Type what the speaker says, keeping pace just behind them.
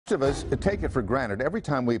Most of us take it for granted every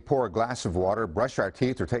time we pour a glass of water, brush our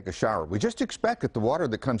teeth, or take a shower. We just expect that the water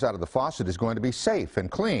that comes out of the faucet is going to be safe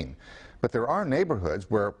and clean. But there are neighborhoods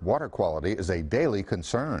where water quality is a daily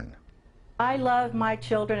concern. I love my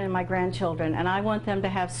children and my grandchildren, and I want them to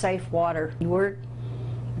have safe water. We're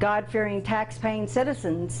God-fearing, tax-paying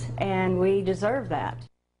citizens, and we deserve that.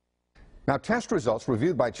 Now, test results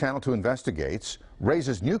reviewed by Channel 2 Investigates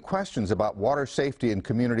raises new questions about water safety in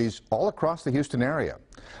communities all across the Houston area.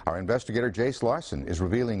 Our investigator, Jace Larson, is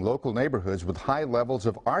revealing local neighborhoods with high levels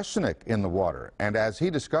of arsenic in the water. And as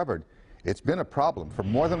he discovered, it's been a problem for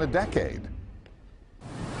more than a decade.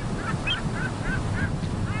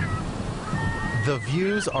 The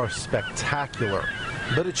views are spectacular.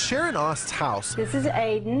 But at Sharon Ost's house, this is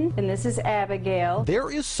Aiden and this is Abigail.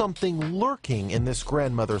 There is something lurking in this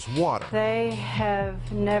grandmother's water. They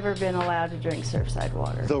have never been allowed to drink Surfside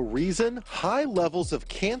water. The reason? High levels of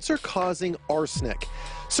cancer-causing arsenic.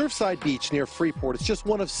 Surfside Beach near Freeport is just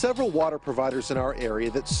one of several water providers in our area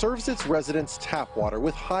that serves its residents tap water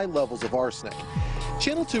with high levels of arsenic.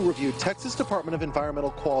 Channel 2 reviewed Texas Department of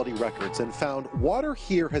Environmental Quality records and found water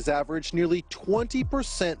here has averaged nearly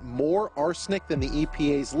 20% more arsenic than the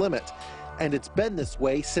EPA's limit. And it's been this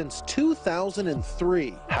way since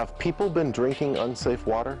 2003. Have people been drinking unsafe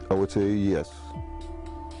water? I would say yes.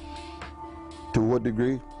 To what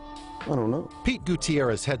degree? I don't know. Pete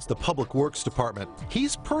Gutierrez heads the Public Works Department.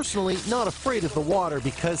 He's personally not afraid of the water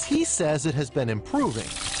because he says it has been improving.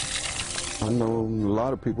 I know a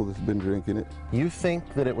lot of people that's been drinking it. You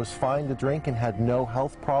think that it was fine to drink and had no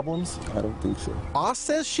health problems? I don't think so. Oz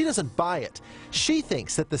says she doesn't buy it. She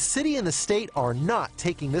thinks that the city and the state are not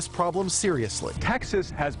taking this problem seriously. Texas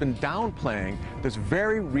has been downplaying this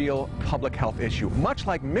very real public health issue, much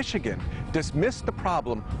like Michigan dismissed the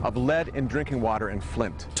problem of lead in drinking water in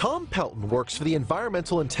Flint. Tom Pelton works for the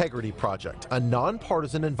Environmental Integrity Project, a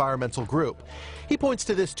nonpartisan environmental group. He points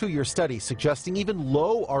to this 2-year study suggesting even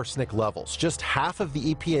low arsenic levels, just half of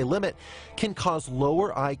the EPA limit, can cause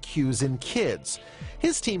lower IQs in kids.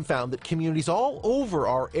 His team found that communities all over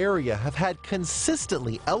our area have had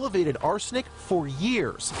consistently elevated arsenic for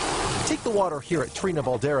years. Take the water here at Trina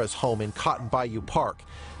Valdera's home in Cotton Bayou Park.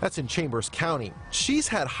 That's in Chambers County. She's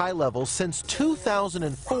had high levels since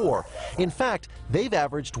 2004. In fact, they've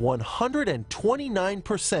averaged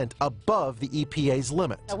 129% above the EPA's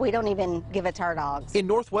limit. We don't even give it to our dogs. In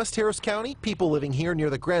Northwest Harris County, people living here near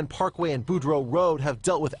the Grand Parkway and Boudreaux Road have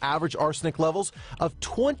dealt with average arsenic levels of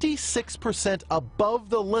 26% above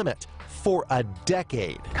the limit for a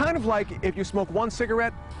decade. Kind of like if you smoke one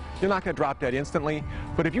cigarette, you're not going to drop dead instantly,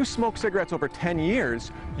 but if you smoke cigarettes over 10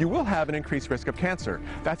 years, you will have an increased risk of cancer.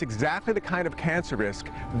 That's exactly the kind of cancer risk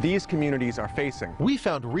these communities are facing. We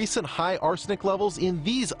found recent high arsenic levels in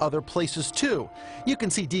these other places too. You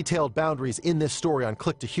can see detailed boundaries in this story on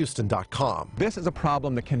clicktohouston.com. This is a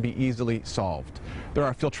problem that can be easily solved. There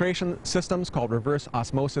are filtration systems called reverse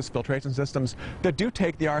osmosis filtration systems that do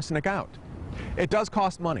take the arsenic out. It does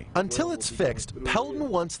cost money. Until it's fixed, Pelton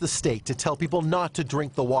wants the state to tell people not to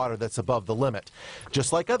drink the water that's above the limit,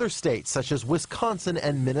 just like other states such as Wisconsin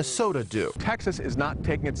and Minnesota do. Texas is not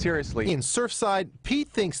taking it seriously. In Surfside, Pete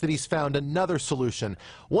thinks that he's found another solution,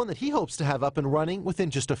 one that he hopes to have up and running within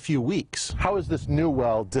just a few weeks. How is this new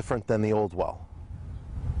well different than the old well?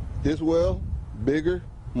 This well, bigger,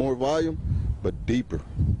 more volume, but deeper.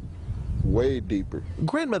 Way deeper.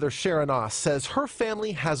 Grandmother Sharon Oss says her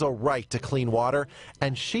family has a right to clean water,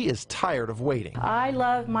 and she is tired of waiting. I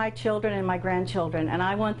love my children and my grandchildren, and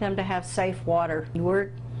I want them to have safe water.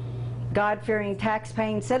 We're God-fearing,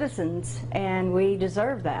 tax-paying citizens, and we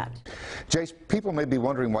deserve that. Jace, people may be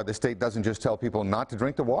wondering why the state doesn't just tell people not to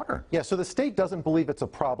drink the water. Yeah, so the state doesn't believe it's a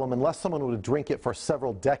problem unless someone would drink it for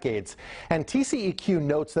several decades. And TCEQ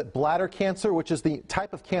notes that bladder cancer, which is the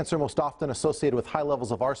type of cancer most often associated with high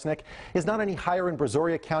levels of arsenic, is not any higher in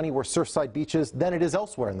Brazoria County, where Surfside Beach is, than it is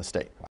elsewhere in the state.